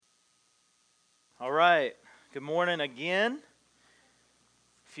All right. Good morning again.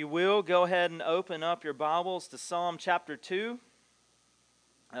 If you will, go ahead and open up your Bibles to Psalm chapter 2.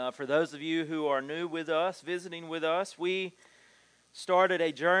 For those of you who are new with us, visiting with us, we started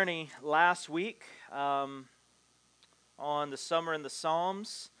a journey last week on the Summer in the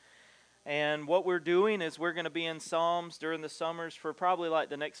Psalms. And what we're doing is we're going to be in Psalms during the summers for probably like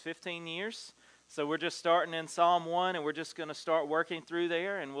the next 15 years. So we're just starting in Psalm 1 and we're just going to start working through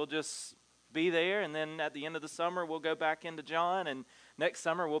there, and we'll just be there, and then at the end of the summer we'll go back into John, and next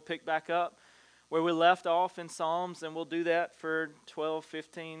summer we'll pick back up where we left off in Psalms, and we'll do that for 12,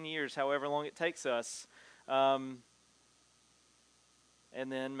 15 years, however long it takes us. And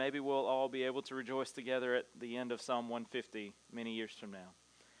then maybe we'll all be able to rejoice together at the end of Psalm 150 many years from now.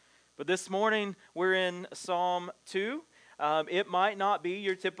 But this morning we're in Psalm 2. It might not be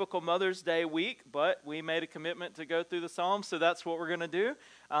your typical Mother's Day week, but we made a commitment to go through the Psalms, so that's what we're going to do.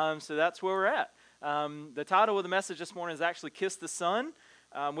 So that's where we're at. The title of the message this morning is actually Kiss the Sun,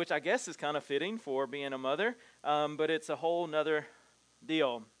 which I guess is kind of fitting for being a mother, but it's a whole nother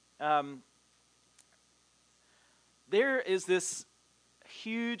deal. There is this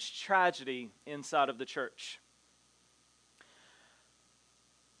huge tragedy inside of the church.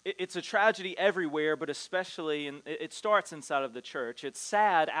 It's a tragedy everywhere, but especially it starts inside of the church. It's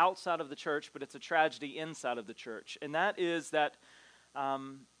sad outside of the church, but it's a tragedy inside of the church. And that is that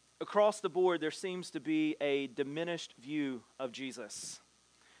across the board, there seems to be a diminished view of Jesus.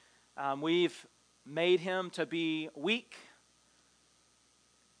 We've made him to be weak.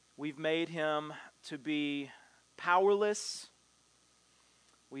 We've made him to be powerless.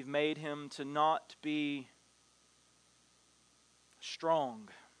 We've made him to not be strong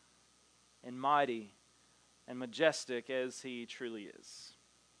and mighty and majestic as he truly is.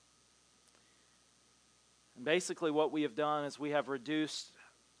 And basically what we have done is we have reduced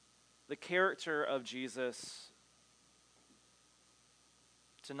the character of Jesus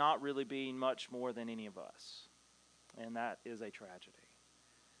to not really being much more than any of us. And that is a tragedy.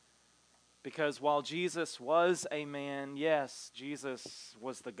 Because while Jesus was a man, yes, Jesus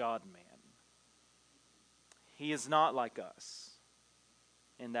was the God-man. He is not like us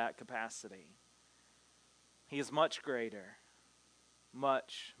in that capacity. He is much greater.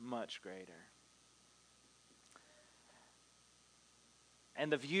 Much, much greater.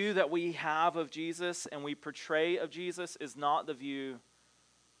 And the view that we have of Jesus and we portray of Jesus is not the view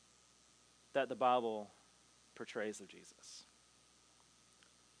that the Bible portrays of Jesus.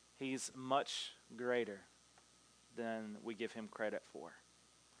 He's much greater than we give him credit for.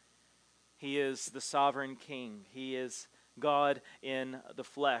 He is the sovereign king. He is God in the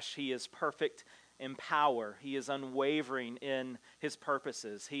flesh. He is perfect in power. He is unwavering in his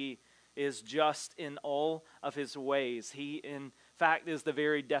purposes. He is just in all of his ways. He, in fact, is the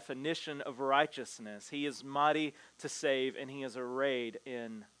very definition of righteousness. He is mighty to save, and he is arrayed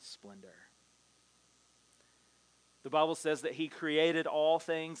in splendor. The Bible says that he created all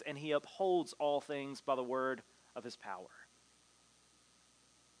things, and he upholds all things by the word of his power.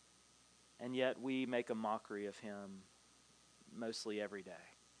 And yet we make a mockery of him mostly every day.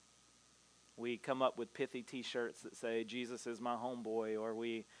 We come up with pithy t-shirts that say, Jesus is my homeboy, or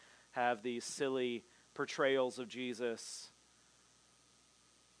we have these silly portrayals of Jesus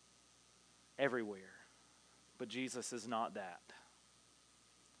everywhere. But Jesus is not that.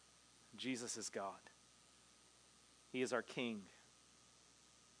 Jesus is God. He is our King,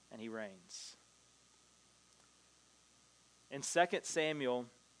 and he reigns. In 2 Samuel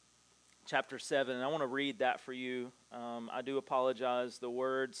chapter 7, and I want to read that for you. I do apologize. The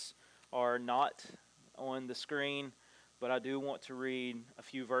words are not on the screen, but I do want to read a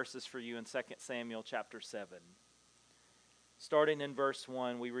few verses for you in 2 Samuel chapter 7. Starting in verse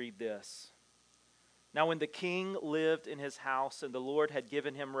 1, we read this. Now when the king lived in his house, and the Lord had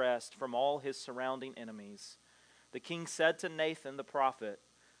given him rest from all his surrounding enemies, the king said to Nathan the prophet,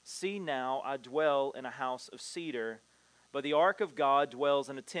 See now, I dwell in a house of cedar, but the ark of God dwells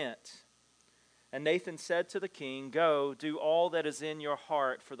in a tent. And Nathan said to the king, Go, do all that is in your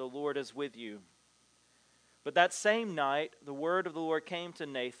heart, for the Lord is with you. But that same night the word of the Lord came to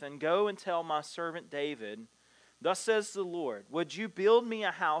Nathan, Go and tell my servant David, Thus says the Lord, Would you build me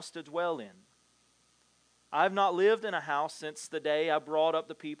a house to dwell in? I have not lived in a house since the day I brought up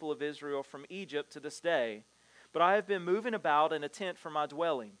the people of Israel from Egypt to this day, but I have been moving about in a tent for my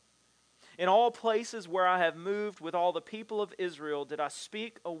dwelling. In all places where I have moved with all the people of Israel, did I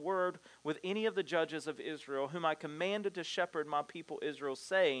speak a word with any of the judges of Israel, whom I commanded to shepherd my people Israel,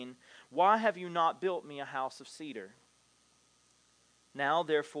 saying, Why have you not built me a house of cedar? Now,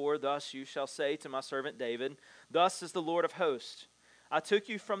 therefore, thus you shall say to my servant David, Thus says the Lord of hosts, I took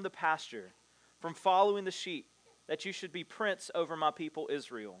you from the pasture, from following the sheep, that you should be prince over my people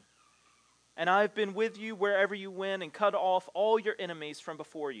Israel. And I have been with you wherever you went, and cut off all your enemies from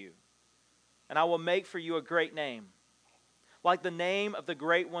before you. And I will make for you a great name, like the name of the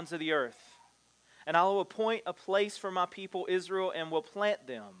great ones of the earth. And I will appoint a place for my people Israel, and will plant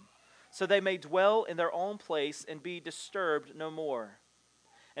them, so they may dwell in their own place and be disturbed no more.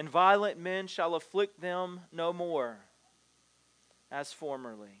 And violent men shall afflict them no more, as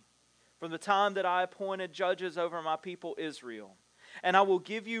formerly, from the time that I appointed judges over my people Israel. And I will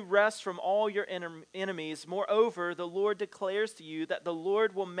give you rest from all your enemies. Moreover, the Lord declares to you that the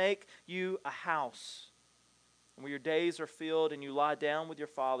Lord will make you a house. And when your days are filled and you lie down with your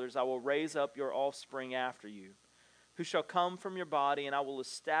fathers, I will raise up your offspring after you, who shall come from your body, and I will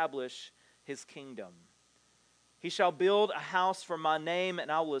establish his kingdom. He shall build a house for my name, and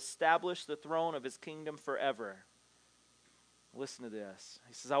I will establish the throne of his kingdom forever. Listen to this.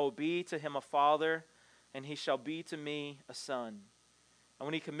 He says, I will be to him a father, and he shall be to me a son. And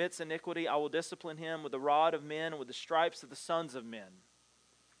when he commits iniquity, I will discipline him with the rod of men and with the stripes of the sons of men.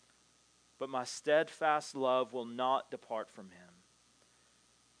 But my steadfast love will not depart from him,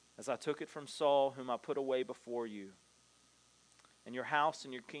 as I took it from Saul, whom I put away before you. And your house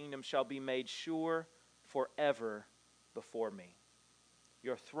and your kingdom shall be made sure forever before me.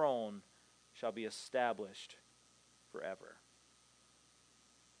 Your throne shall be established forever.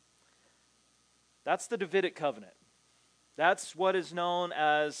 That's the Davidic covenant. That's what is known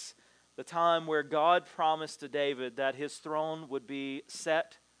as the time where God promised to David that his throne would be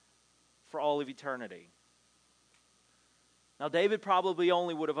set for all of eternity. Now, David probably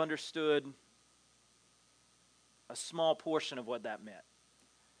only would have understood a small portion of what that meant.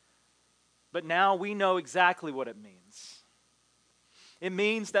 But now we know exactly what it means. It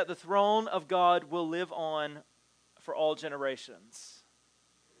means that the throne of God will live on for all generations.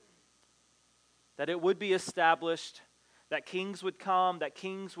 That it would be established, that kings would come, that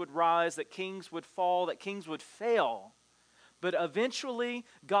kings would rise, that kings would fall, that kings would fail. But eventually,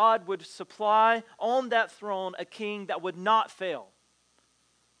 God would supply on that throne a king that would not fail.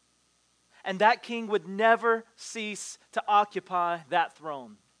 And that king would never cease to occupy that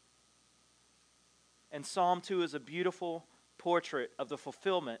throne. And Psalm 2 is a beautiful portrait of the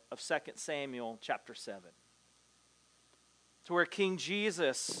fulfillment of 2 Samuel chapter 7. To where King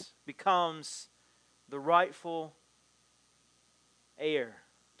Jesus becomes the rightful heir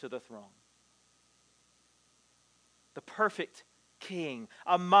to the throne. The perfect king,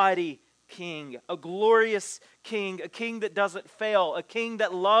 a mighty king, a glorious king, a king that doesn't fail, a king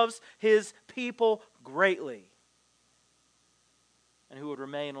that loves his people greatly, and who would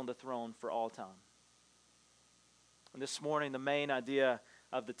remain on the throne for all time. And this morning, the main idea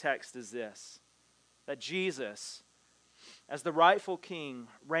of the text is this: that Jesus, as the rightful king,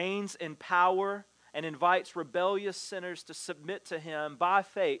 reigns in power and invites rebellious sinners to submit to him by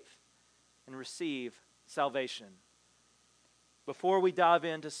faith and receive salvation. Before we dive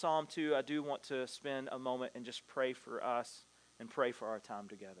into Psalm 2, I do want to spend a moment and just pray for us and pray for our time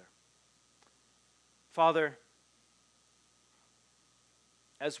together. Father,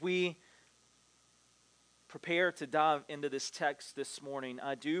 as we prepare to dive into this text this morning,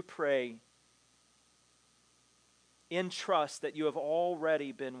 I do pray in trust that you have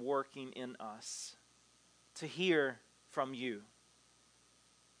already been working in us to hear from you.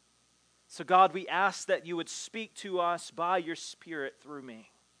 So God, we ask that you would speak to us by your Spirit through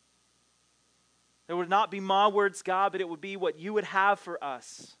me. It would not be my words, God, but it would be what you would have for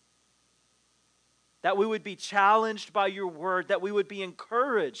us. That we would be challenged by your word, that we would be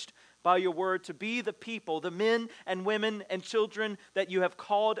encouraged by your word to be the people, the men and women and children that you have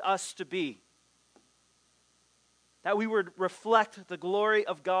called us to be. That we would reflect the glory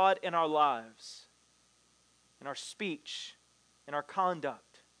of God in our lives, in our speech, in our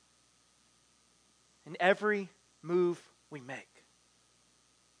conduct, in every move we make.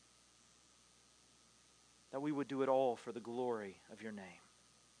 That we would do it all for the glory of your name.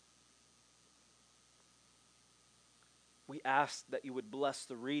 We ask that you would bless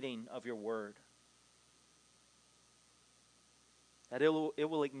the reading of your word. That it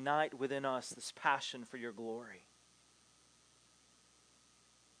will ignite within us this passion for your glory.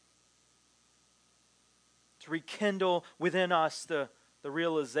 To rekindle within us the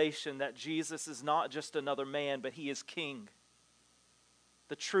realization that Jesus is not just another man, but he is King.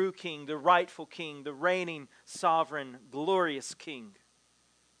 The true King, the rightful King, the reigning, sovereign, glorious King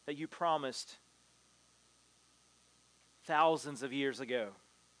that you promised thousands of years ago.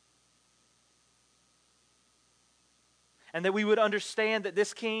 And that we would understand that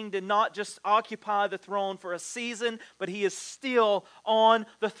this king did not just occupy the throne for a season, but he is still on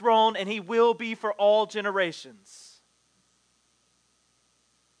the throne, and he will be for all generations.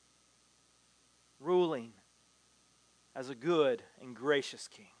 Ruling as a good and gracious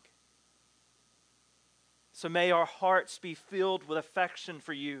king. So may our hearts be filled with affection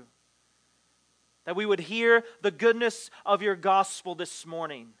for you. That we would hear the goodness of your gospel this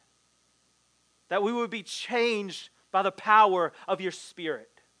morning. That we would be changed by the power of your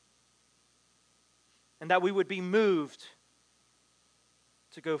Spirit. And that we would be moved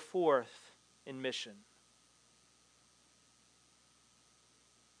to go forth in mission.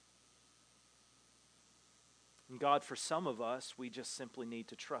 And God, for some of us, we just simply need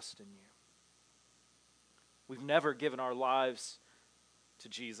to trust in you. We've never given our lives to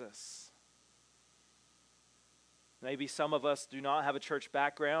Jesus. Maybe some of us do not have a church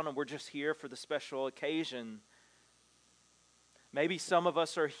background and we're just here for the special occasion. Maybe some of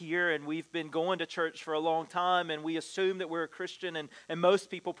us are here and we've been going to church for a long time and we assume that we're a Christian, and most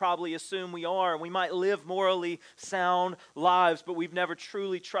people probably assume we are. And we might live morally sound lives, but we've never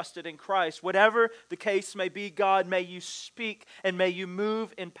truly trusted in Christ. Whatever the case may be, God, may you speak and may you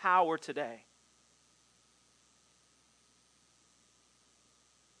move in power today.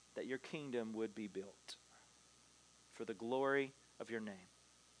 That your kingdom would be built for the glory of your name.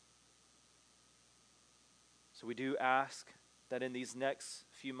 So we do ask that in these next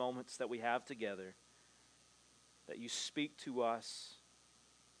few moments that we have together, that you speak to us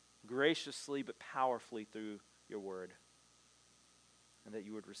graciously but powerfully through your word, and that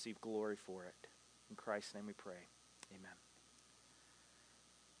you would receive glory for it. In Christ's name we pray. Amen.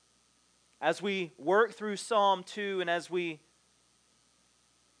 As we work through Psalm 2 and as we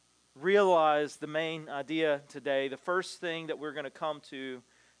realize the main idea today, the first thing that we're going to come to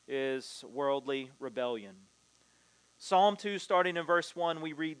is worldly rebellion. Psalm 2, starting in verse 1,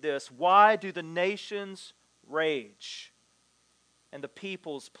 we read this: "Why do the nations rage, and the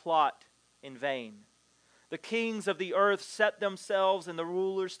peoples plot in vain? The kings of the earth set themselves, and the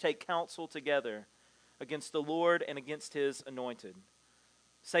rulers take counsel together against the Lord and against his anointed,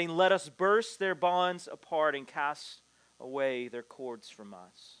 saying, 'Let us burst their bonds apart and cast away their cords from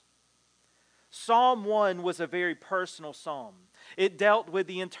us.'" Psalm 1 was a very personal psalm. It dealt with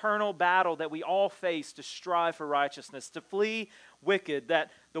the internal battle that we all face to strive for righteousness, to flee wicked,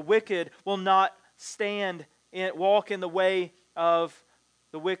 that the wicked will not walk in the way of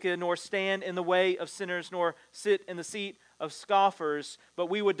the wicked, nor stand in the way of sinners, nor sit in the seat of scoffers, but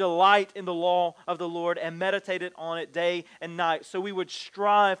we would delight in the law of the Lord and meditate on it day and night. So we would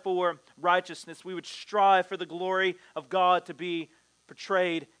strive for righteousness. We would strive for the glory of God to be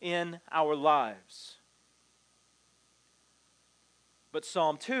portrayed in our lives. But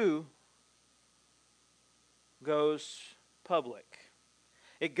Psalm 2 goes public.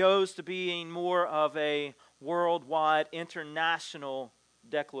 It goes to being more of a worldwide, international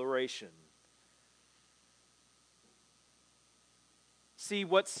declaration. See,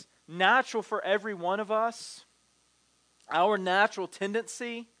 what's natural for every one of us, our natural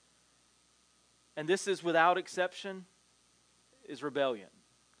tendency, and this is without exception, is rebellion.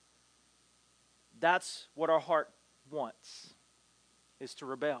 That's what our heart wants, is to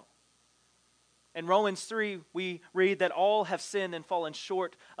rebel. In Romans 3, we read that all have sinned and fallen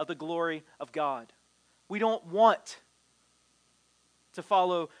short of the glory of God. We don't want to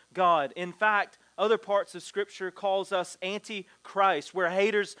follow God. In fact, other parts of Scripture calls us anti-Christ. We're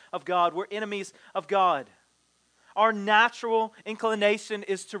haters of God. We're enemies of God. Our natural inclination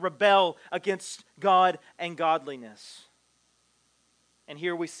is to rebel against God and godliness. And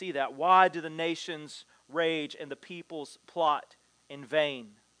here we see that. Why do the nations rage and the peoples plot in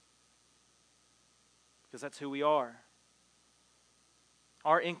vain? Because that's who we are.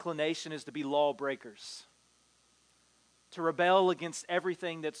 Our inclination is to be lawbreakers, to rebel against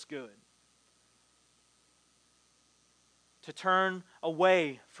everything that's good, to turn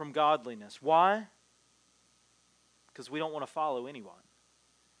away from godliness. Why? Because we don't want to follow anyone.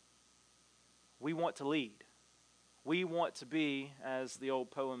 We want to lead. We want to be, as the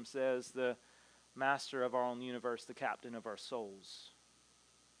old poem says, the master of our own universe, the captain of our souls.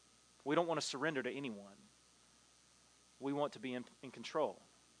 We don't want to surrender to anyone. We want to be in control.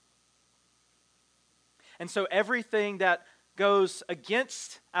 And so everything that goes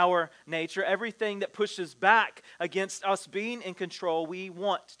against our nature, everything that pushes back against us being in control, we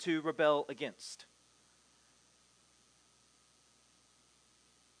want to rebel against.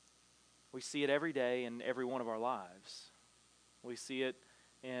 We see it every day in every one of our lives. We see it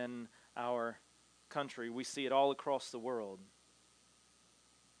in our country. We see it all across the world.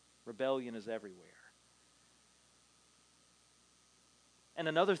 Rebellion is everywhere. And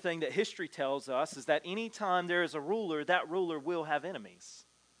another thing that history tells us is that anytime there is a ruler, that ruler will have enemies.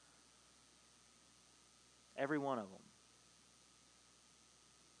 Every one of them.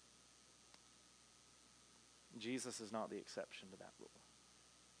 Jesus is not the exception to that rule.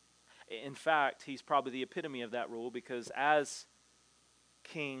 In fact, he's probably the epitome of that rule, because as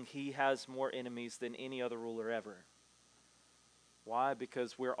king, he has more enemies than any other ruler ever. Why?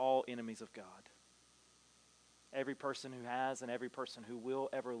 Because we're all enemies of God. Every person who has and every person who will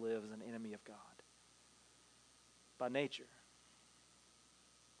ever live is an enemy of God. By nature.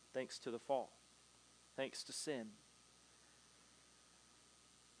 Thanks to the fall. Thanks to sin.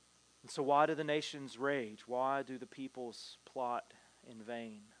 And so why do the nations rage? Why do the peoples plot in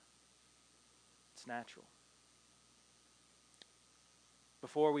vain? It's natural.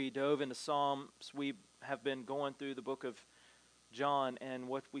 Before we dove into Psalms, we have been going through the book of John, and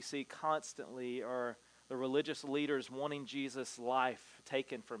what we see constantly are the religious leaders wanting Jesus' life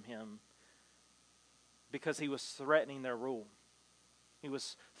taken from him because he was threatening their rule. He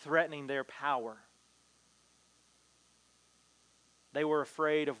was threatening their power. They were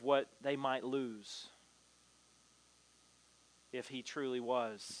afraid of what they might lose if he truly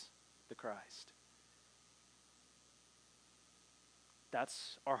was the Christ.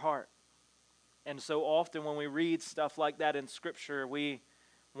 That's our heart. And so often when we read stuff like that in Scripture, we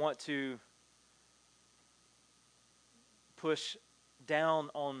want to push down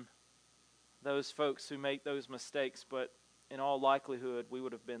on those folks who make those mistakes, but in all likelihood, we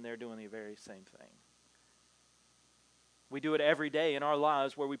would have been there doing the very same thing. We do it every day in our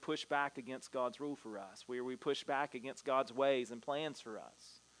lives where we push back against God's rule for us, where we push back against God's ways and plans for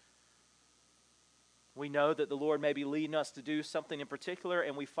us. We know that the Lord may be leading us to do something in particular,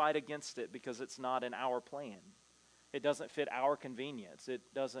 and we fight against it because it's not in our plan. It doesn't fit our convenience. It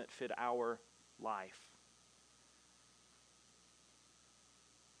doesn't fit our life.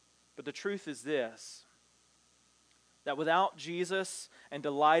 But the truth is this, that without Jesus and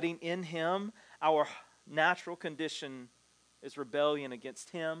delighting in Him, our natural condition is rebellion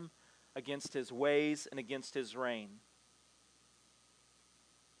against Him, against His ways, and against His reign.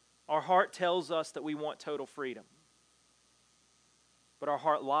 Our heart tells us that we want total freedom. But our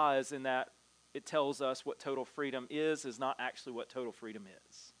heart lies in that it tells us what total freedom is not actually what total freedom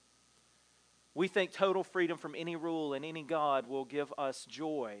is. We think total freedom from any rule and any God will give us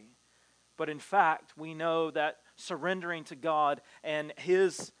joy. But in fact, we know that surrendering to God and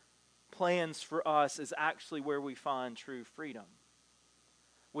His plans for us is actually where we find true freedom.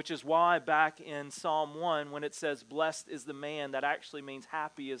 Which is why back in Psalm 1, when it says, blessed is the man, that actually means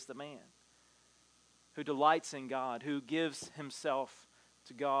happy is the man who delights in God, who gives himself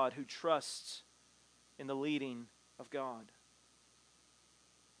to God, who trusts in the leading of God.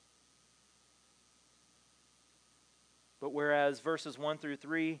 But whereas verses 1 through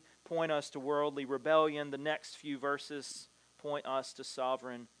 3 point us to worldly rebellion, the next few verses point us to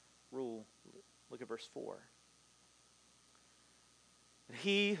sovereign rule. Look at verse 4.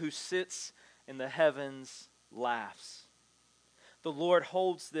 He who sits in the heavens laughs. The Lord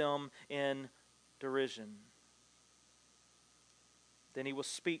holds them in derision. Then He will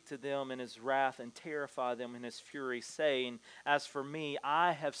speak to them in His wrath and terrify them in His fury, saying, as for me,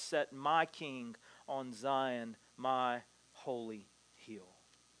 I have set my king on Zion, my holy hill.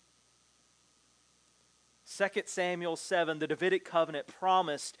 2 Samuel 7, the Davidic covenant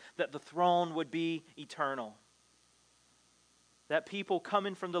promised that the throne would be eternal. That people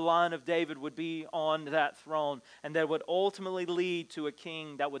coming from the line of David would be on that throne, and that would ultimately lead to a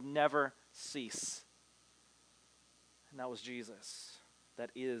king that would never cease. And that was Jesus.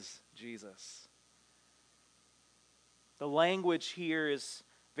 That is Jesus. The language here is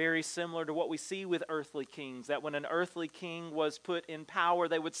very similar to what we see with earthly kings, that when an earthly king was put in power,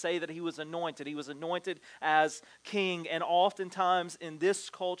 they would say that he was anointed. He was anointed as king, and oftentimes in this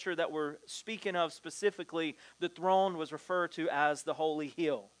culture that we're speaking of specifically, the throne was referred to as the holy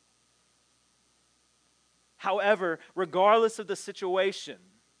hill. However, regardless of the situation,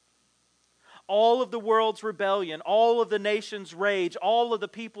 all of the world's rebellion, all of the nation's rage, all of the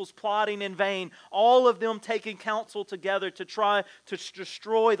people's plotting in vain, all of them taking counsel together to try to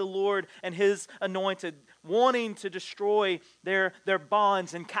destroy the Lord and His anointed, wanting to destroy their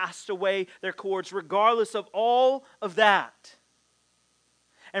bonds and cast away their cords, regardless of all of that,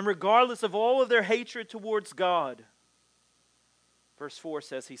 and regardless of all of their hatred towards God, verse 4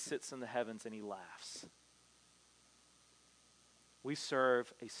 says He sits in the heavens and He laughs. We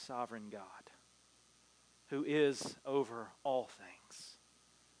serve a sovereign God who is over all things.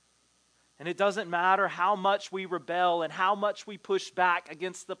 And it doesn't matter how much we rebel and how much we push back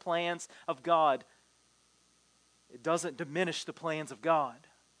against the plans of God. it doesn't diminish the plans of God.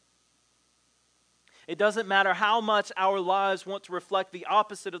 It doesn't matter how much our lives want to reflect the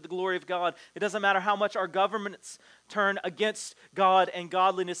opposite of the glory of God. It doesn't matter how much our governments turn against God and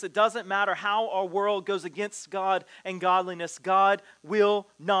godliness. It doesn't matter how our world goes against God and godliness. God will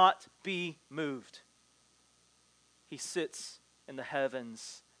not be moved. He sits in the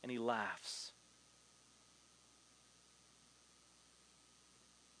heavens and He laughs.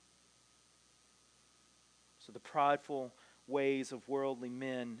 So the prideful ways of worldly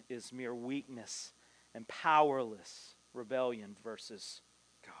men is mere weakness and powerless rebellion versus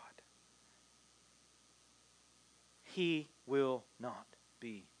God. He will not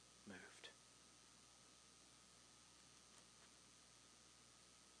be moved.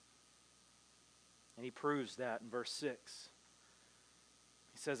 And He proves that in verse 6.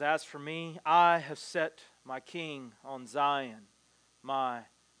 He says, "As for me, I have set my king on Zion, my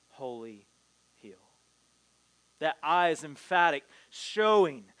holy hill." That I is emphatic,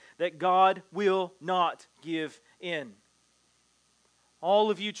 showing that God will not give in.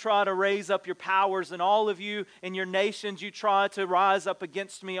 All of you try to raise up your powers, and all of you in your nations, you try to rise up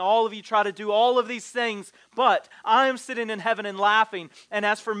against me. All of you try to do all of these things, but I am sitting in heaven and laughing. And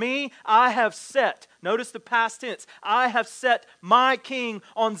as for me, I have set, notice the past tense, I have set my king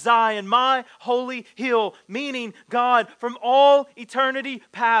on Zion, my holy hill, meaning God from all eternity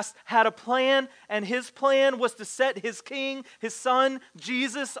past had a plan, and His plan was to set His king, His Son,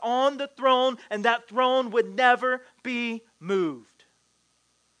 Jesus, on the throne, and that throne would never be moved.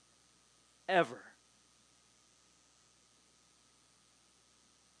 Ever.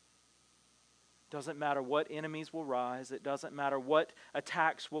 Doesn't matter what enemies will rise. It doesn't matter what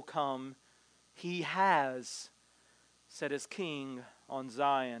attacks will come. He has set His king on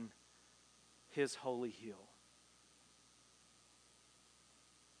Zion, His holy hill.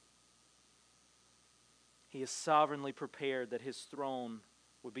 He has sovereignly prepared that His throne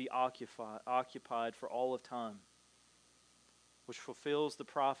would be occupied for all of time, which fulfills the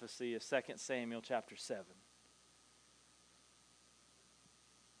prophecy of 2 Samuel chapter 7.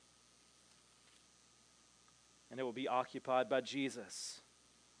 And it will be occupied by Jesus,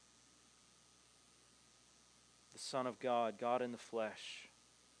 the Son of God, God in the flesh,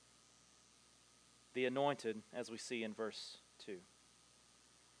 the anointed, as we see in verse 2.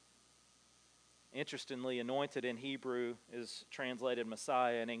 Interestingly, anointed in Hebrew is translated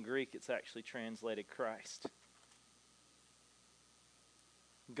Messiah, and in Greek it's actually translated Christ.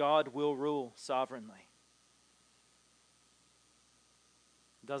 God will rule sovereignly.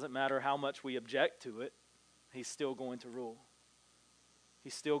 It doesn't matter how much we object to it, He's still going to rule.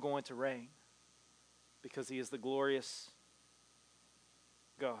 He's still going to reign because He is the glorious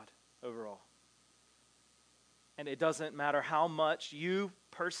God over all. And it doesn't matter how much you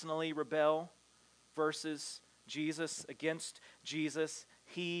personally rebel versus Jesus, against Jesus,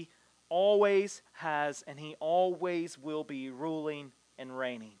 He always has and He always will be ruling and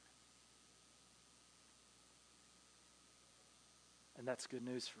reigning. And that's good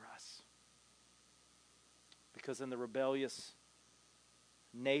news for us. Because in the rebellious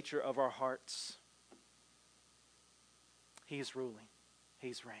nature of our hearts, He's ruling.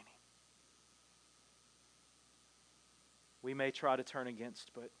 He's reigning. We may try to turn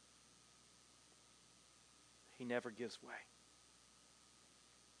against, but He never gives way.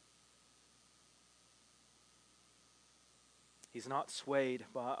 He's not swayed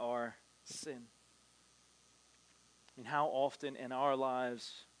by our sin. And how often in our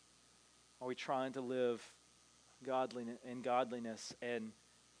lives are we trying to live godliness and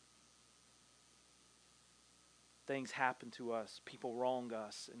things happen to us, people wrong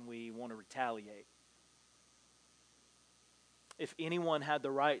us, and we want to retaliate? If anyone had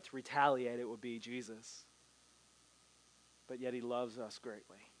the right to retaliate, it would be Jesus. But yet He loves us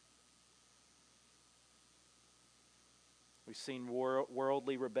greatly. We've seen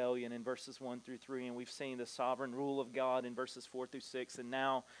worldly rebellion in verses 1 through 3, and we've seen the sovereign rule of God in verses 4 through 6, and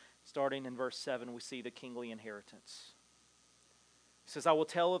now, starting in verse 7, we see the kingly inheritance. He says, "I will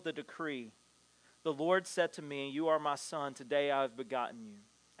tell of the decree. The Lord said to me, 'You are my son, today I have begotten you.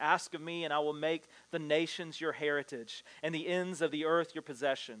 Ask of me, and I will make the nations your heritage, and the ends of the earth your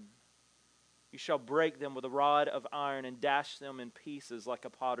possession. You shall break them with a rod of iron, and dash them in pieces like a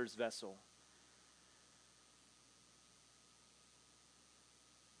potter's vessel.'"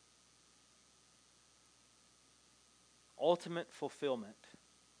 Ultimate fulfillment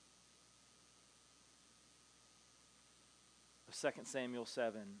of 2 Samuel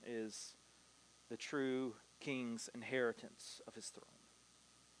 7 is the true king's inheritance of His throne.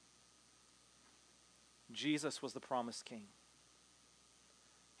 Jesus was the promised king.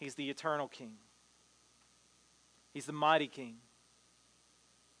 He's the eternal king. He's the mighty king.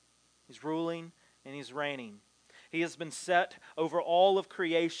 He's ruling and he's reigning. He has been set over all of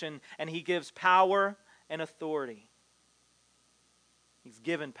creation, and he gives power and authority. He's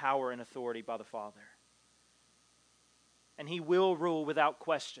given power and authority by the Father. And he will rule without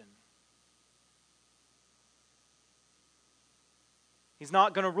question. He's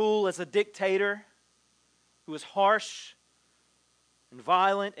not going to rule as a dictator who is harsh and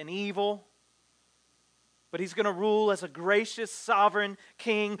violent and evil. But he's going to rule as a gracious, sovereign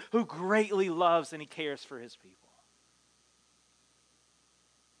king who greatly loves and he cares for his people.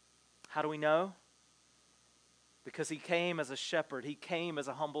 How do we know? Because he came as a shepherd. He came as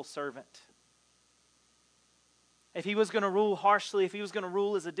a humble servant. If he was going to rule harshly, if he was going to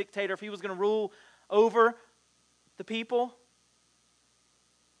rule as a dictator, if he was going to rule over the people,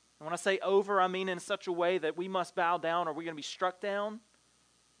 and when I say over, I mean in such a way that we must bow down or we're going to be struck down,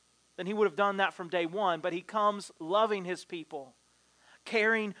 then he would have done that from day one. But he comes loving his people,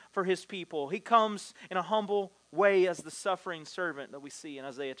 caring for his people. He comes in a humble way as the suffering servant that we see in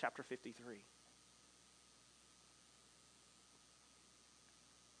Isaiah chapter 53.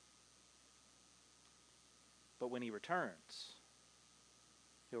 But when he returns,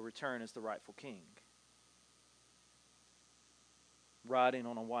 he'll return as the rightful king. Riding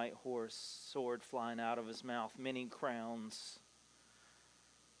on a white horse, sword flying out of his mouth, many crowns,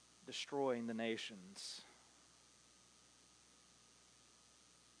 destroying the nations.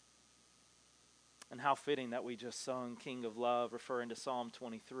 And how fitting that we just sung King of Love, referring to Psalm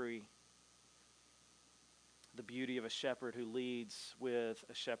 23. The beauty of a shepherd who leads with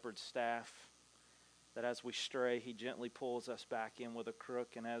a shepherd's staff. That as we stray, he gently pulls us back in with a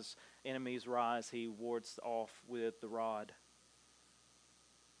crook, and as enemies rise, he wards off with the rod.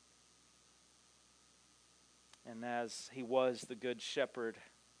 And as he was the good shepherd,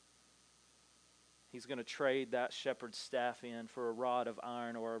 he's going to trade that shepherd's staff in for a rod of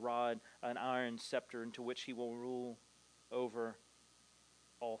iron, or an iron scepter into which he will rule over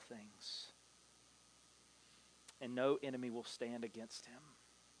all things. And no enemy will stand against him.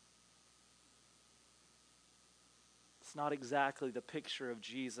 It's not exactly the picture of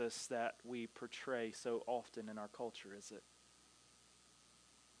Jesus that we portray so often in our culture, is it?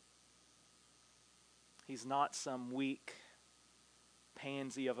 He's not some weak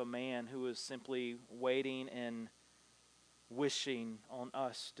pansy of a man who is simply waiting and wishing on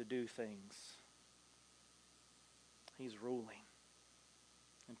us to do things. He's ruling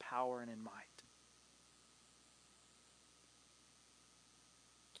in power and in might.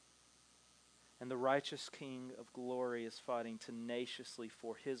 And the righteous King of glory is fighting tenaciously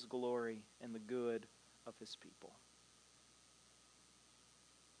for his glory and the good of his people.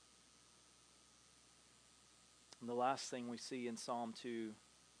 And the last thing we see in Psalm 2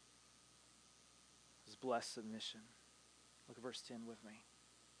 is blessed submission. Look at verse 10 with me.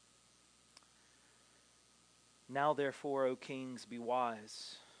 Now therefore, O kings, be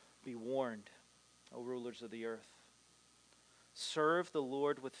wise, be warned, O rulers of the earth. Serve the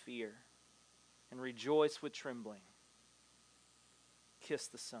Lord with fear, and rejoice with trembling. Kiss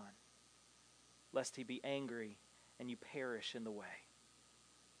the Son, lest he be angry and you perish in the way,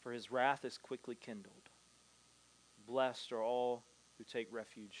 for his wrath is quickly kindled. Blessed are all who take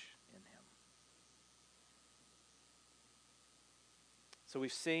refuge in him. So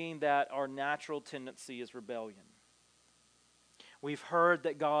we've seen that our natural tendency is rebellion. We've heard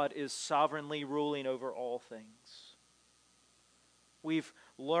that God is sovereignly ruling over all things. We've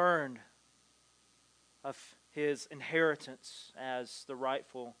learned of his inheritance as the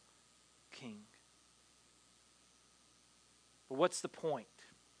rightful king. But what's the point?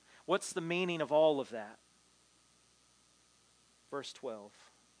 What's the meaning of all of that? Verse 12,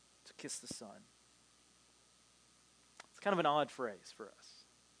 to kiss the Son. It's kind of an odd phrase for us,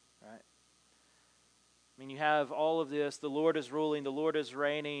 right? I mean, you have all of this, the Lord is ruling, the Lord is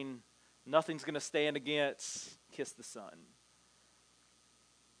reigning, nothing's going to stand against, kiss the Son.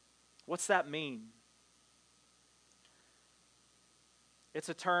 What's that mean? It's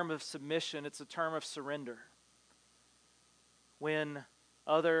a term of submission. It's a term of surrender. When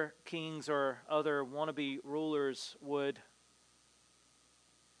other kings or other wannabe rulers would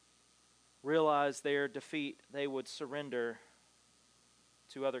realize their defeat, they would surrender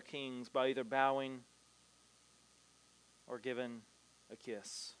to other kings by either bowing or giving a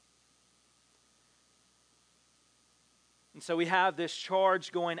kiss. And so we have this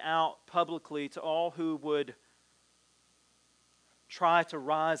charge going out publicly to all who would try to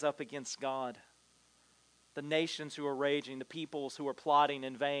rise up against God. The nations who are raging, the peoples who are plotting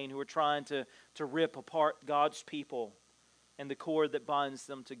in vain, who are trying to rip apart God's people and the cord that binds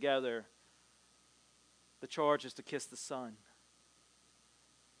them together. The charge is to kiss the Son,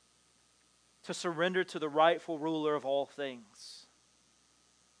 to surrender to the rightful ruler of all things.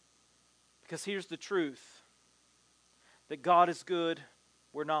 Because here's the truth, that God is good,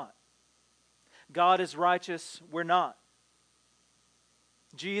 we're not. God is righteous, we're not.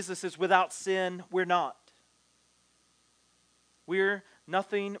 Jesus is without sin, we're not. We're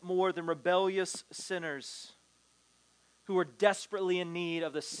nothing more than rebellious sinners who are desperately in need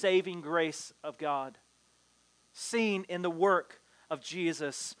of the saving grace of God, seen in the work of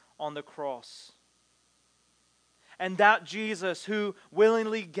Jesus on the cross. And that Jesus who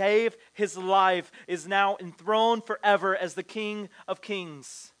willingly gave his life is now enthroned forever as the King of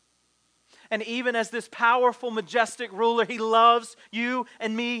Kings. And even as this powerful, majestic ruler, he loves you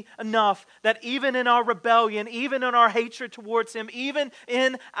and me enough that even in our rebellion, even in our hatred towards him, even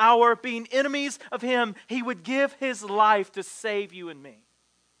in our being enemies of him, he would give his life to save you and me.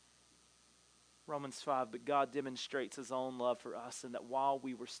 Romans 5, but God demonstrates his own love for us in that while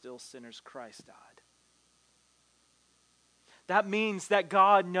we were still sinners, Christ died. That means that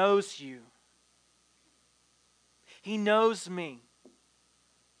God knows you. He knows me.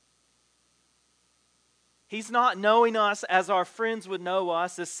 He's not knowing us as our friends would know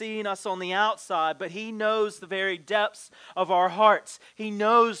us, as seeing us on the outside, but He knows the very depths of our hearts. He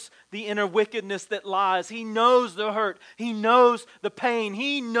knows the inner wickedness that lies. He knows the hurt. He knows the pain.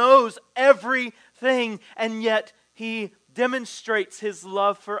 He knows everything, and yet He demonstrates His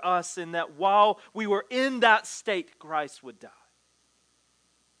love for us in that while we were in that state, Christ would die.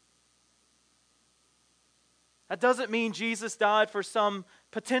 That doesn't mean Jesus died for some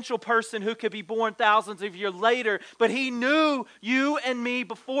potential person who could be born thousands of years later, but He knew you and me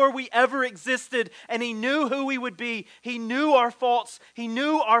before we ever existed, and He knew who we would be. He knew our faults. He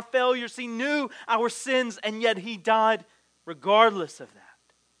knew our failures. He knew our sins, and yet He died regardless of that.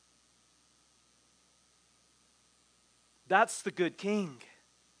 That's the good King.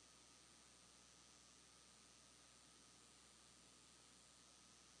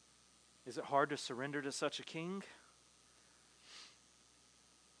 Is it hard to surrender to such a king?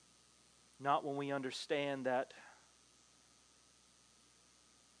 Not when we understand that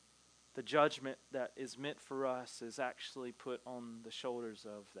the judgment that is meant for us is actually put on the shoulders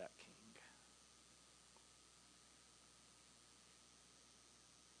of that king.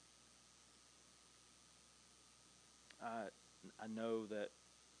 I know that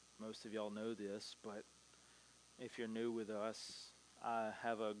most of y'all know this, but if you're new with us, I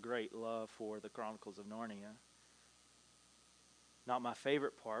have a great love for the Chronicles of Narnia. Not my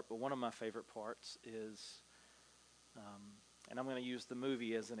favorite part, but one of my favorite parts is, and I'm going to use the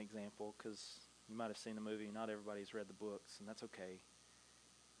movie as an example because you might have seen the movie. Not everybody's read the books, and that's okay.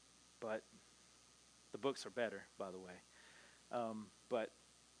 But the books are better, by the way. But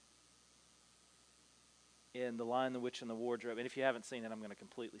in The Lion, the Witch, and the Wardrobe, and if you haven't seen it, I'm going to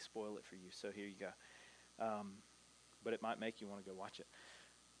completely spoil it for you, so here you go. But it might make you want to go watch it.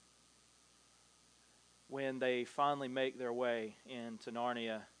 When they finally make their way into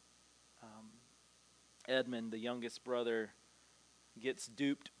Narnia, Edmund, the youngest brother, gets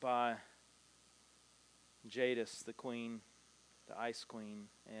duped by Jadis, the queen, the Ice Queen,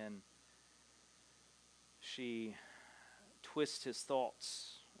 and she twists his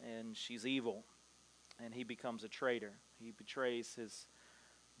thoughts, and she's evil, and he becomes a traitor. He betrays his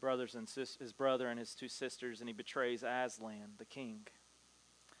brothers and his brother and his two sisters, and he betrays Aslan, the king.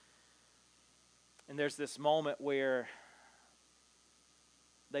 And there's this moment where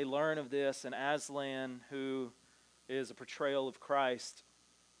they learn of this, and Aslan, who is a portrayal of Christ,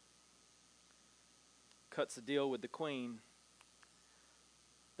 cuts a deal with the queen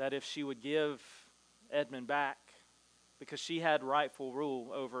that if she would give Edmund back, because she had rightful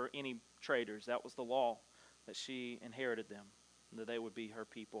rule over any traitors, that was the law, that she inherited them, that they would be her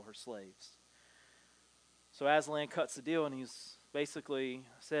people, her slaves. So Aslan cuts the deal, and he's basically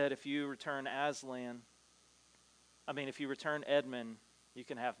said, if you return Edmund, you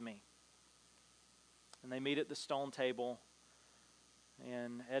can have me. And they meet at the stone table,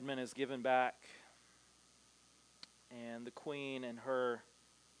 and Edmund is given back, and the queen and her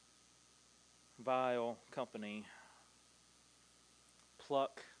vile company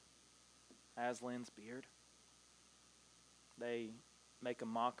pluck Aslan's beard. They make a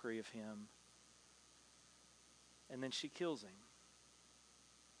mockery of him, and then she kills him.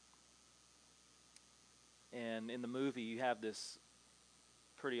 And in the movie, you have this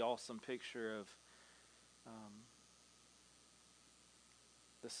pretty awesome picture of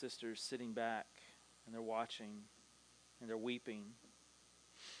the sisters sitting back, and they're watching, and they're weeping.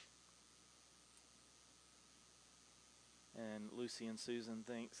 And Lucy and Susan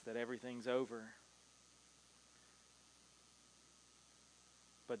thinks that everything's over.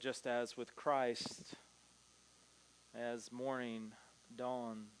 But just as with Christ, as morning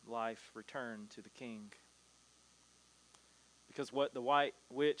dawned, life returned to the king. Because what the white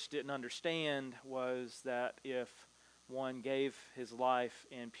witch didn't understand was that if one gave his life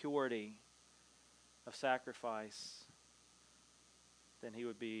in purity of sacrifice, then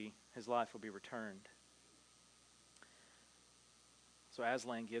his life would be returned. So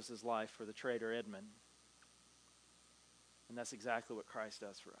Aslan gives his life for the traitor Edmund. And that's exactly what Christ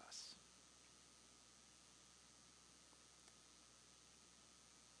does for us.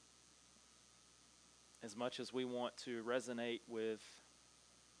 As much as we want to resonate with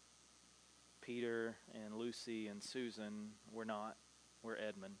Peter and Lucy and Susan, we're not. We're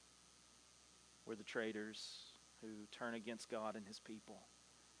Edmund. We're the traitors who turn against God and his people.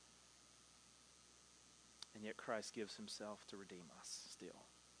 And yet Christ gives himself to redeem us still.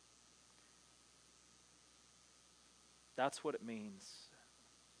 That's what it means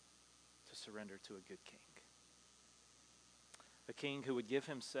to surrender to a good king. A king who would give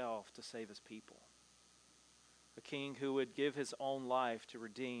himself to save his people. A king who would give his own life to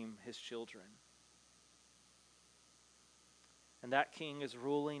redeem his children. And that king is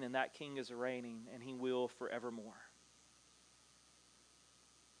ruling and that king is reigning, and he will forevermore.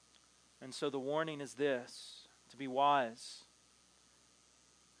 And so the warning is this: to be wise,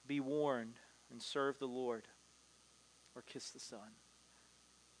 be warned, and serve the Lord, or kiss the Son.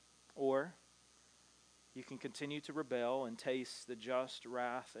 Or you can continue to rebel and taste the just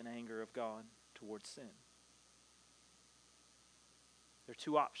wrath and anger of God towards sin. There are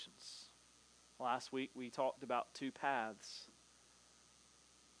two options. Last week we talked about two paths: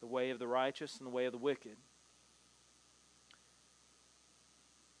 the way of the righteous and the way of the wicked.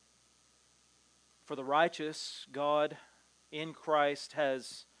 For the righteous, God in Christ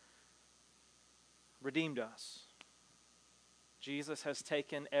has redeemed us. Jesus has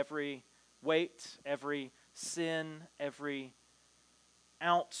taken every weight, every sin, every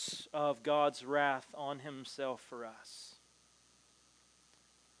ounce of God's wrath on himself for us.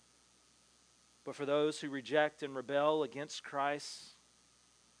 But for those who reject and rebel against Christ,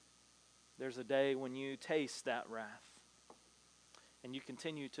 there's a day when you taste that wrath. And you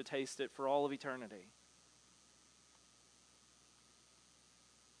continue to taste it for all of eternity.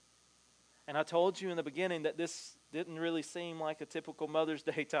 And I told you in the beginning that this didn't really seem like a typical Mother's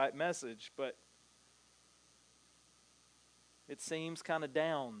Day type message, but it seems kind of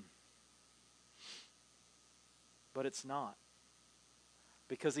down. But it's not.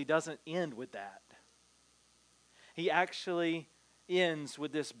 Because he doesn't end with that. He actually ends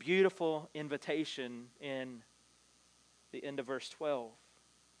with this beautiful invitation in the end of verse 12.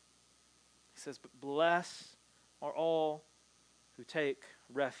 He says, "But blessed are all who take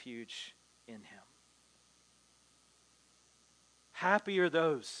refuge in him." Happy are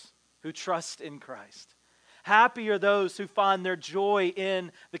those who trust in Christ. Happy are those who find their joy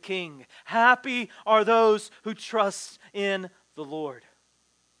in the King. Happy are those who trust in the Lord.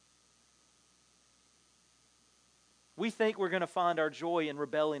 We think we're going to find our joy in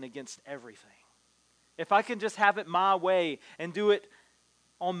rebelling against everything. If I can just have it my way and do it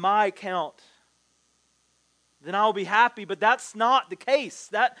on my account, then I'll be happy. But that's not the case.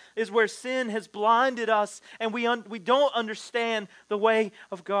 That is where sin has blinded us, and we don't understand the way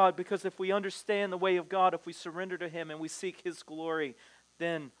of God. Because if we understand the way of God, if we surrender to him and we seek his glory,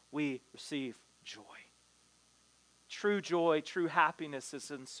 then we receive joy. True joy, true happiness is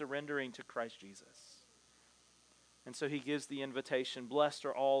in surrendering to Christ Jesus. And so he gives the invitation, blessed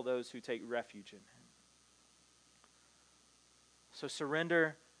are all those who take refuge in him. So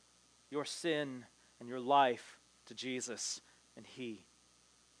surrender your sin and your life to Jesus, and he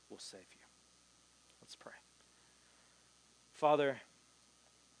will save you. Let's pray. Father,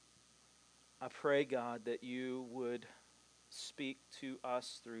 I pray, God, that you would speak to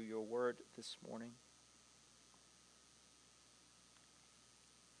us through your word this morning.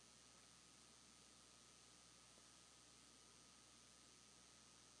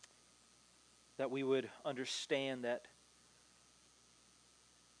 That we would understand that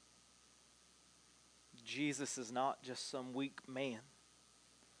Jesus is not just some weak man,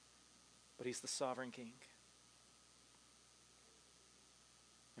 but he's the sovereign King.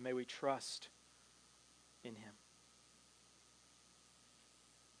 And may we trust in him.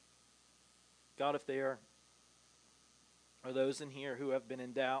 God, if there are those in here who have been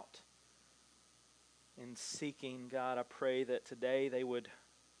in doubt, in seeking, God, I pray that today they would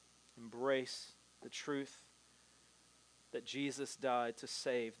embrace the truth that Jesus died to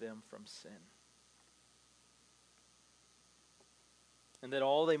save them from sin. And that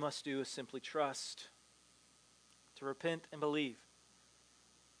all they must do is simply trust, to repent and believe,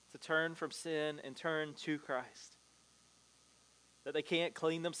 to turn from sin and turn to Christ. That they can't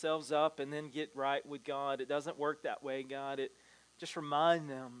clean themselves up and then get right with God. It doesn't work that way, God. Just remind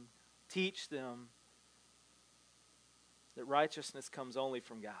them, teach them that righteousness comes only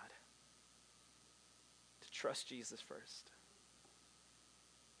from God. To trust Jesus first.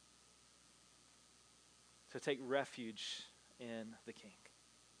 To take refuge in the King.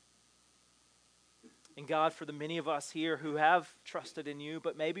 And God, for the many of us here who have trusted in you,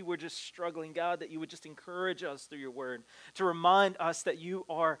 but maybe we're just struggling, God, that you would just encourage us through your word, to remind us that you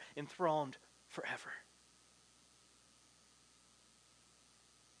are enthroned forever.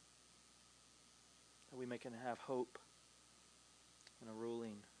 That we may can have hope in a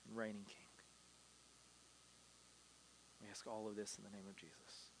ruling and reigning King. We ask all of this in the name of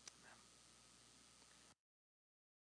Jesus.